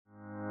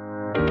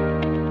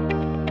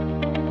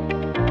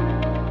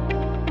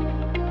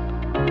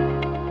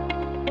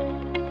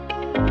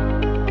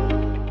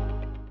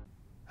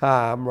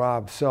Hi, I'm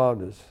Rob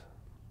Saunders.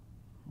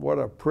 What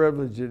a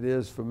privilege it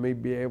is for me to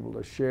be able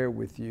to share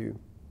with you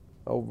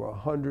over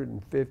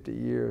 150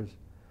 years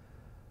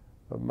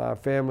of my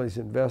family's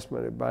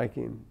investment and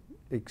banking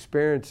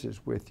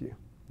experiences with you.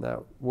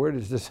 Now, where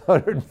does this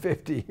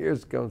 150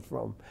 years come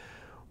from?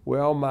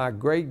 Well, my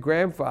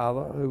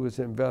great-grandfather, who was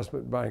an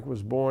investment banker,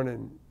 was born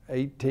in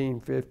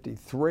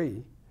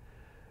 1853.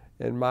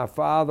 And my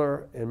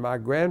father and my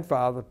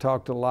grandfather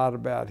talked a lot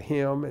about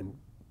him and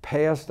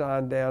passed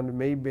on down to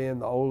me, being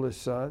the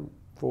oldest son,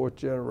 fourth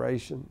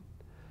generation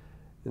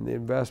in the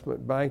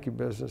investment banking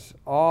business.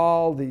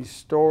 All these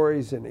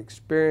stories and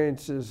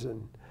experiences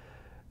and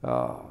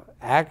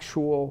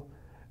actual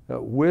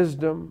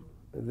wisdom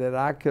that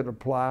I could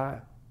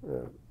apply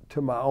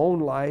to my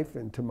own life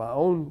and to my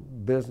own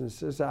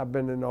businesses. I've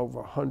been in over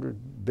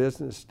 100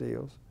 business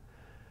deals.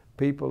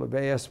 People have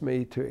asked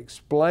me to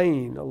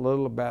explain a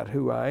little about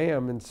who I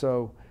am, and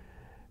so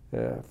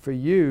for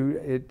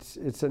you,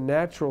 it's a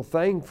natural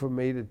thing for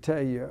me to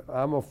tell you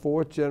I'm a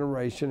fourth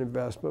generation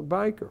investment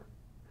banker.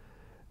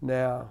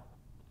 Now,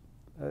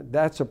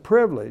 that's a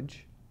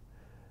privilege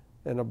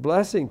and a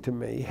blessing to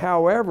me.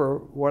 However,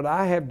 what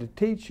I have to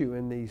teach you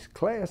in these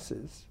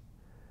classes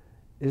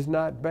is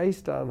not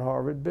based on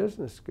Harvard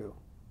Business School.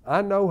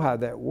 I know how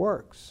that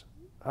works.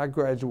 I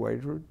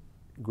graduated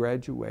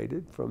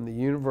from the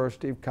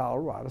University of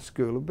Colorado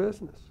School of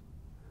Business.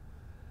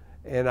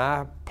 And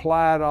I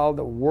applied all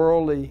the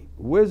worldly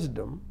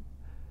wisdom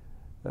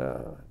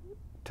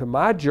to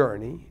my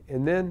journey,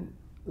 and then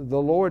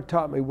the Lord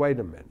taught me, wait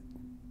a minute,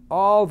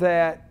 all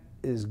that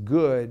is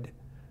good,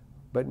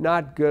 but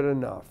not good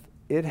enough.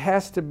 It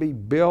has to be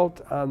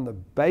built on the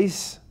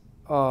base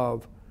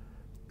of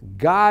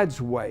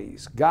God's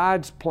ways,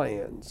 God's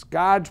plans,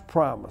 God's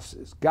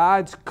promises,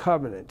 God's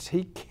covenants.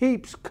 He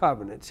keeps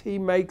covenants. He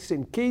makes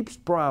and keeps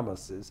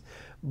promises,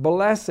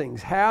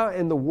 blessings. How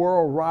in the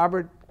world,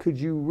 Robert, could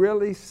you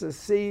really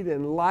succeed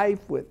in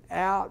life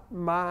without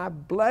my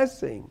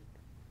blessing?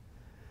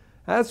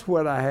 That's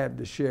what I have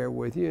to share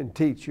with you and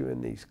teach you in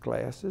these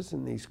classes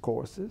and these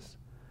courses.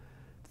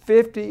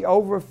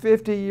 Over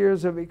 50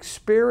 years of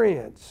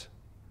experience.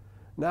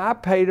 Now, I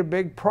paid a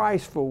big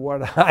price for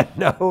what I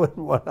know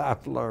and what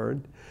I've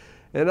learned,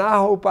 and I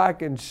hope I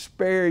can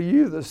spare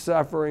you the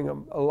suffering,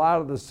 a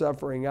lot of the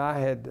suffering I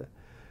had to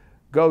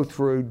go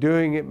through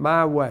doing it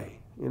my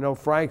way. You know,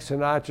 Frank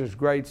Sinatra's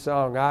great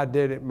song, I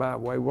Did It My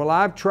Way. Well,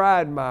 I've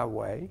tried my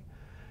way,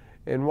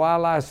 and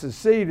while I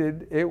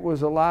succeeded, it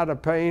was a lot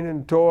of pain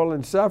and toil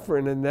and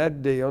suffering in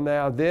that deal.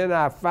 Now, then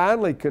I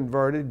finally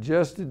converted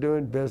just to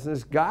doing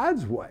business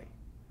God's way,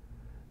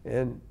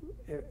 and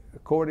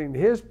according to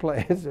His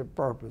plans and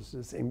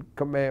purposes and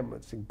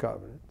commandments and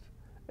covenants.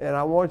 And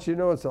I want you to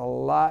know it's a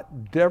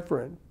lot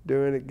different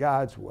doing it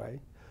God's way.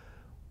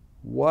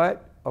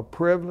 What a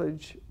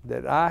privilege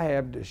that I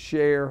have to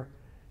share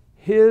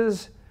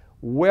His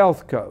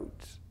wealth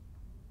codes.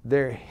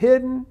 They're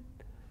hidden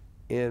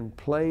in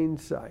plain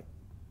sight,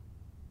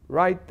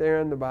 right there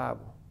in the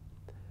Bible.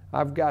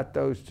 I've got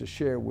those to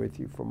share with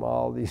you from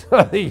all these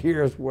other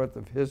years worth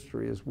of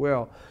history as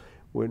well,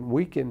 when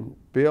we can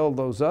build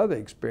those other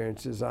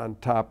experiences on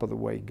top of the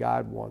way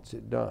God wants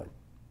it done.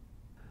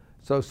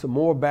 So some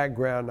more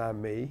background on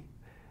me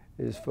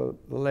is for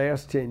the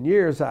last 10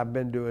 years I've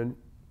been doing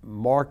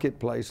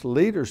marketplace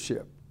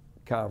leadership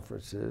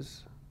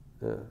conferences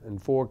in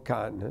 4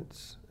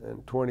 continents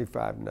and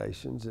 25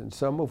 nations, and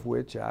some of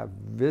which I've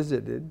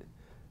visited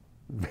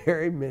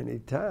very many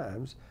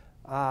times.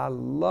 I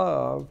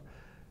love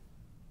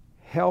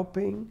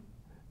helping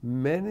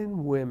men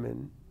and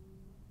women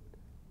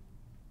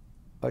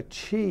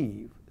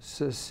achieve,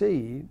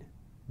 succeed,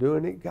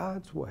 doing it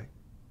God's way.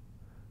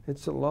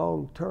 It's a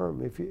long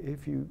term. If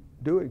you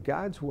do it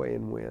God's way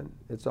and win,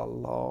 it's a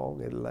long,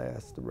 it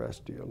lasts the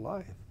rest of your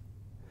life.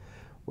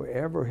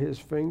 Wherever His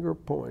finger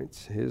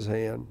points, His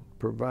hand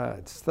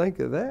provides. Think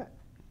of that.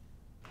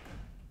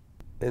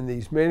 In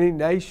these many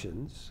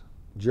nations,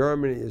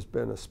 Germany has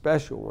been a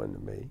special one to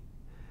me,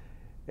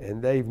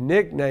 and they've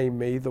nicknamed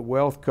me the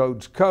Wealth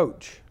Codes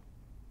Coach.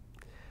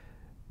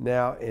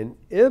 Now, in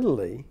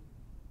Italy,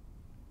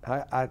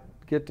 I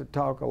get to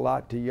talk a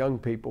lot to young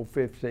people,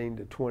 15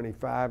 to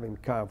 25 in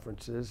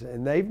conferences,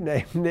 and they've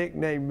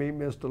nicknamed me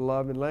Mr.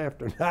 Love and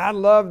Laughter. Now, I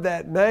love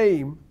that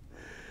name,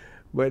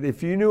 but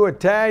if you knew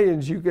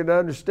Italians, you could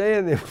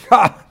understand them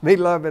calling me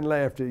Love and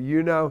Laughter.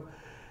 You know,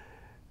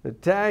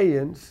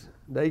 Italians,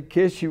 they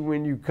kiss you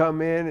when you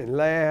come in and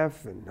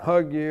laugh and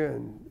hug you,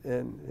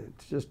 and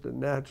it's just a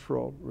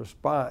natural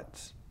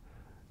response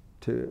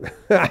to,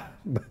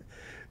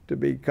 to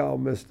be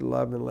called Mr.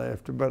 Love and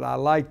Laughter, but I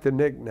like the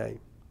nickname.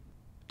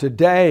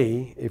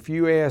 Today, if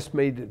you ask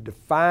me to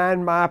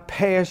define my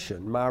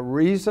passion, my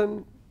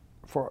reason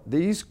for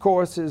these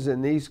courses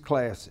and these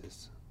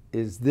classes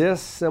is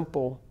this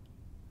simple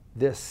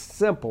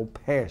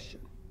passion.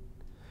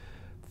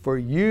 For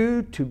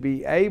you to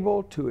be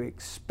able to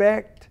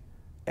expect,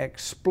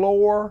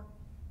 explore,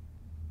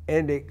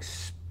 and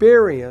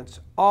experience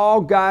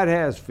all God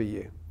has for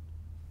you.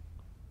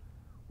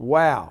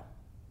 Wow.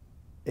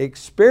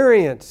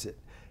 Experience it.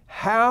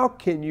 How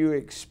can you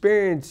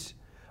experience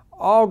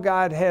all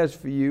God has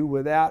for you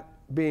without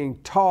being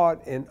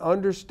taught and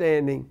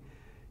understanding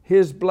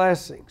His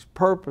blessings,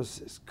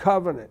 purposes,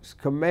 covenants,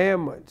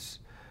 commandments,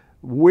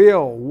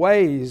 will,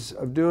 ways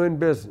of doing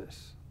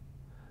business?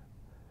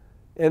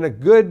 In a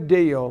good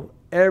deal,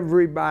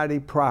 everybody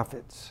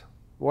profits.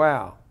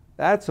 Wow,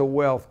 that's a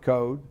wealth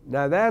code.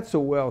 Now that's a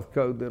wealth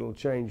code that'll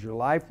change your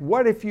life.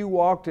 What if you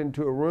walked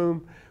into a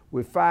room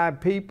with 5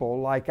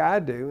 people like I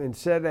do and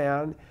sat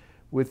down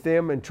with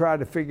them and tried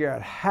to figure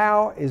out,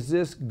 how is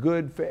this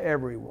good for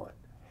everyone?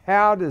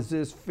 How does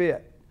this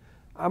fit?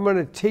 I'm going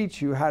to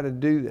teach you how to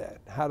do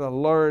that, how to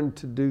learn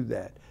to do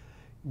that.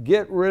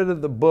 Get rid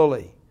of the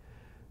bully.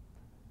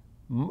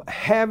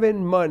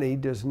 Having money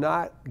does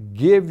not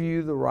give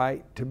you the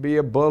right to be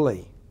a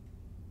bully.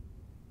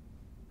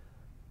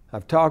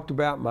 I've talked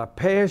about my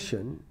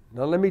passion.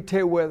 Now let me tell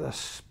you where the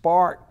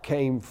spark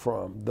came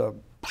from.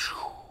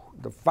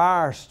 The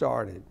fire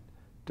started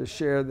to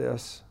share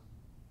this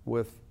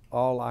with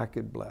all I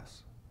could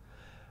bless.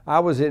 I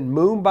was in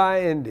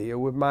Mumbai, India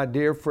with my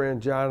dear friend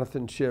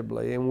Jonathan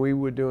Shibley, and we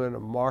were doing a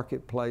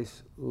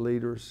marketplace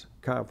leaders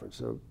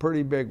conference, a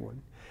pretty big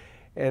one.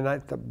 And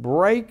at the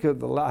break of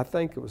the, I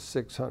think it was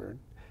 600,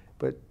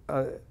 but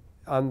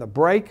on the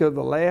break of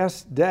the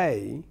last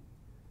day,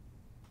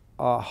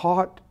 a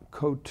haute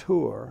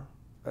couture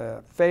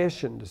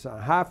fashion designer,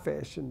 high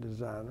fashion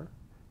designer,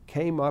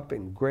 came up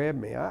and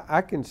grabbed me.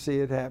 I can see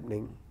it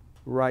happening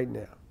right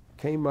now.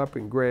 Came up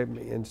and grabbed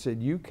me and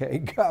said, "You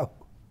can't go."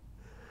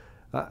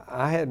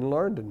 I hadn't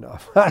learned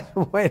enough. I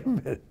said, "Wait a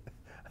minute,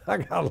 I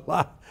got a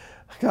lot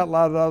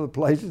of other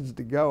places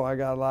to go. I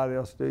got a lot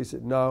else to do." He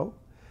said, "No."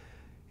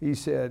 He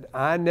said,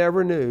 "I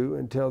never knew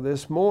until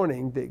this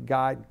morning that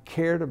God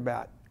cared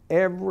about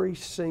every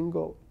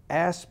single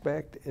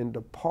aspect and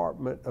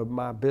department of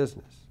my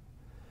business.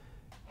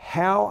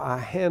 How I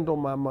handle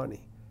my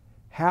money,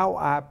 how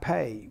I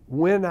pay,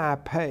 when I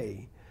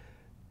pay.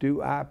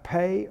 Do I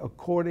pay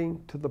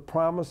according to the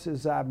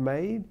promises I've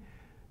made?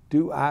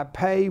 Do I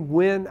pay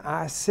when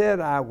I said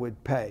I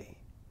would pay?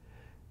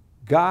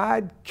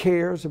 God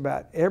cares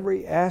about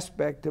every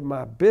aspect of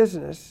my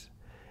business,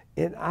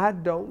 and I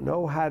don't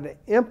know how to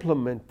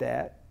implement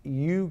that.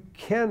 You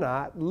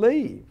cannot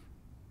leave."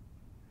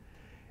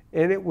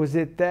 And it was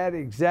at that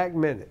exact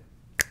minute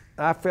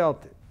I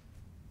felt it.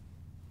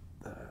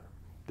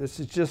 This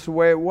is just the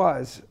way it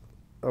was.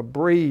 A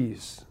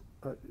breeze.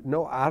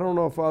 No, I don't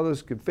know if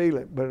others could feel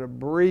it, but a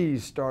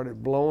breeze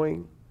started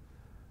blowing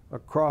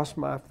across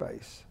my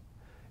face.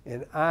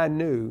 And I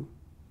knew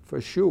for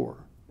sure,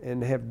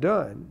 and have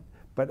done,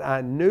 but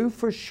I knew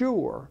for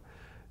sure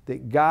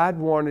that God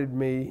wanted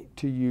me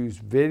to use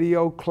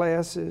video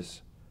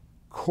classes,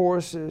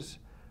 courses,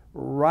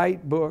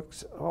 write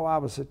books. Oh, I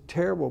was a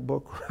terrible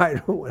book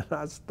writer when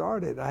I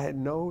started. I had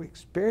no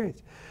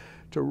experience.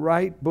 To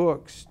write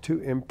books, to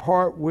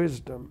impart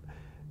wisdom,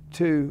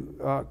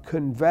 to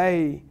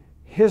convey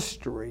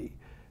history,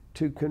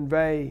 to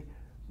convey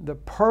the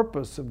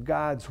purpose of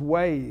God's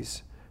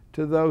ways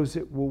to those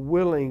that were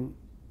willing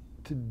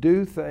to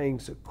do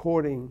things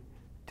according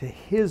to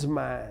His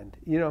mind.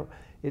 You know,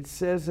 it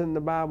says in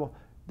the Bible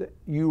that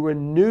you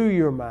renew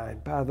your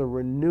mind by the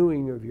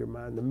renewing of your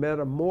mind, the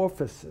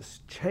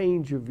metamorphosis,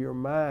 change of your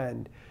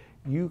mind.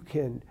 You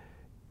can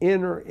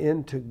enter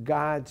into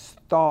God's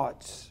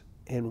thoughts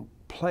and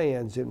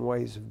plans and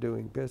ways of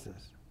doing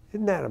business.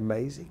 Isn't that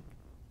amazing?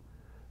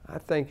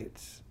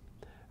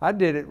 I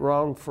did it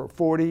wrong for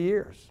 40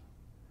 years.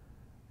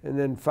 And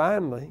then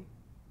finally,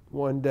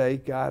 one day,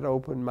 God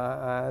opened my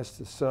eyes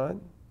to,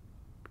 "Son,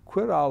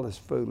 quit all this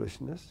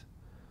foolishness.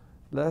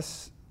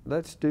 Let's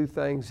do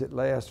things that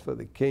last for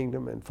the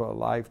kingdom and for a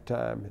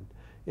lifetime and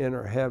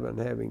enter heaven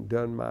having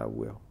done my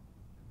will."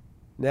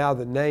 Now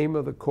the name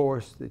of the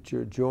course that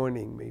you're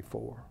joining me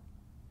for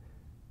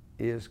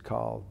is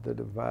called the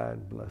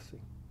Divine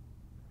Blessing,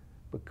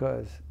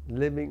 because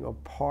living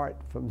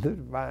apart from the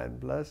divine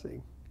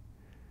blessing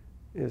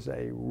is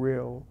a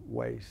real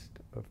waste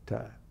of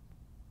time.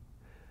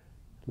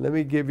 Let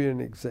me give you an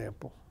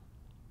example.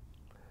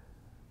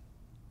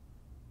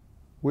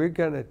 We're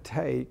going to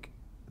take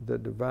the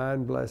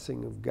divine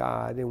blessing of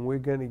God and we're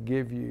going to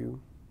give you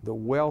the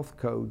wealth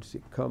codes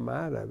that come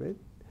out of it.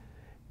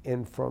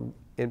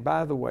 And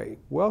by the way,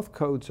 wealth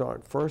codes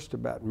aren't first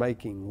about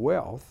making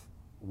wealth.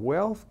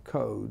 Wealth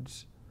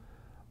codes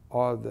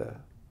are the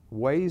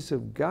ways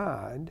of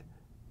God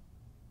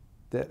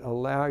that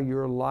allow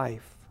your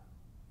life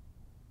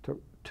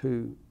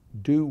to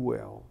do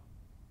well,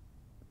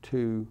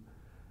 to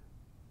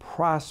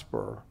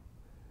prosper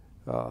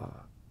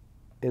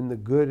in the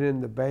good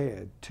and the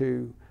bad,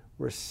 to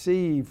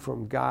receive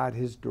from God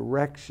His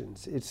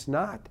directions. It's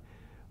not,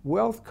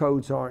 wealth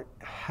codes aren't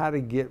how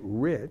to get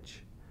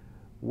rich.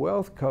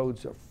 Wealth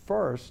codes are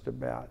first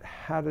about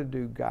how to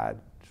do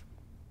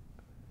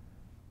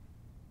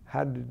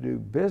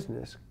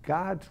business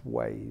God's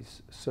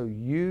ways,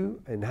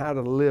 and how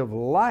to live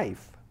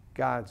life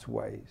God's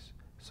ways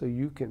so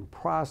you can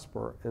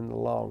prosper in the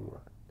long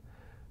run.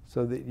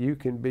 so that you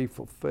can be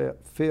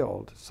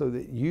fulfilled, so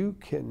that you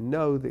can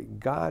know that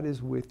God is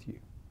with you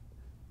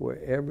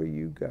wherever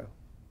you go.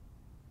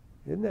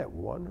 Isn't that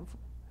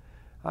wonderful?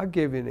 I'll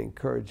give you an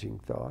encouraging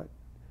thought.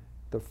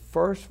 The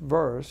first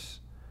verse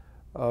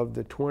of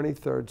the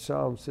 23rd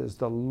Psalm says,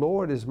 "The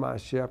Lord is my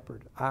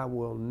shepherd. I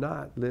will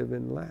not live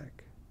in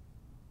lack."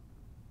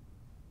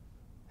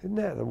 Isn't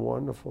that a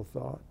wonderful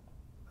thought?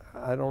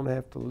 I don't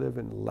have to live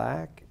in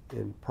lack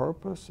in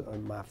purpose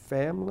in my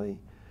family.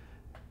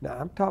 Now,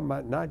 I'm talking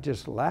about not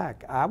just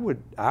lack. I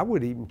would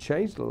even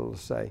change it a little to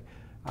say,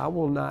 I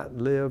will not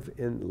live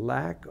in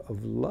lack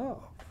of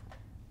love.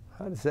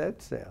 How does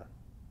that sound?